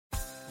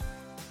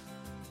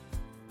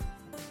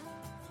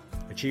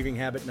Achieving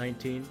Habit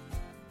 19,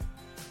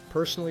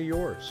 personally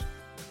yours.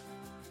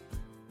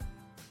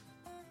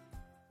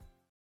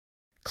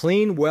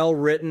 Clean,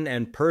 well-written,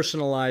 and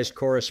personalized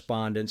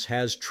correspondence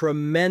has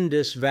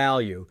tremendous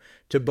value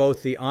to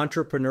both the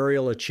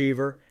entrepreneurial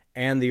achiever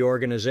and the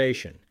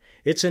organization.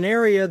 It's an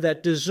area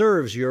that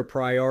deserves your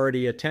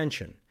priority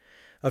attention.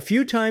 A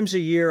few times a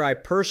year, I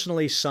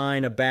personally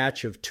sign a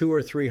batch of 200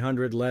 or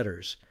 300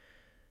 letters.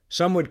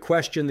 Some would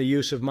question the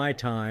use of my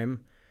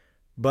time,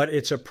 but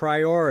it's a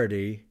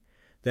priority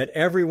that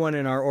everyone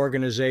in our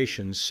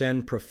organization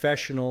send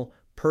professional,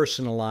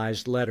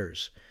 personalized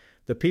letters.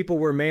 The people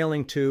we're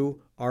mailing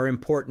to are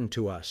important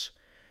to us.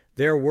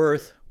 They're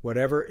worth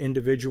whatever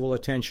individual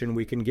attention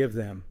we can give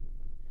them.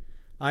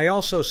 I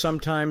also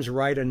sometimes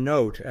write a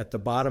note at the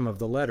bottom of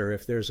the letter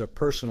if there's a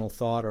personal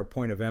thought or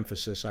point of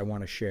emphasis I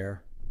want to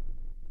share.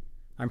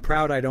 I'm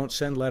proud I don't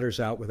send letters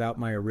out without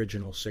my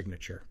original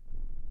signature.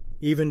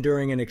 Even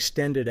during an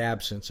extended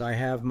absence, I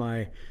have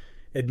my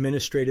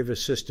administrative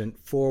assistant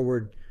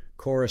forward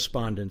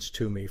correspondence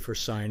to me for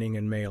signing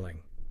and mailing.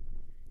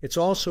 It's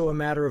also a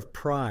matter of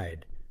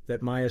pride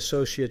that my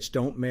associates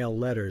don't mail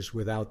letters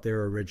without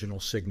their original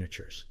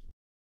signatures.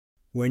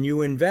 When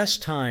you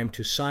invest time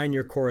to sign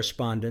your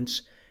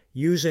correspondence,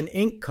 use an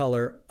ink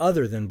color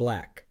other than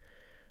black.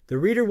 The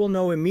reader will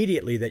know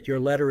immediately that your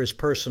letter is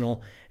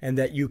personal and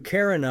that you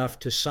care enough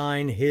to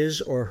sign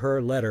his or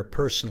her letter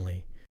personally.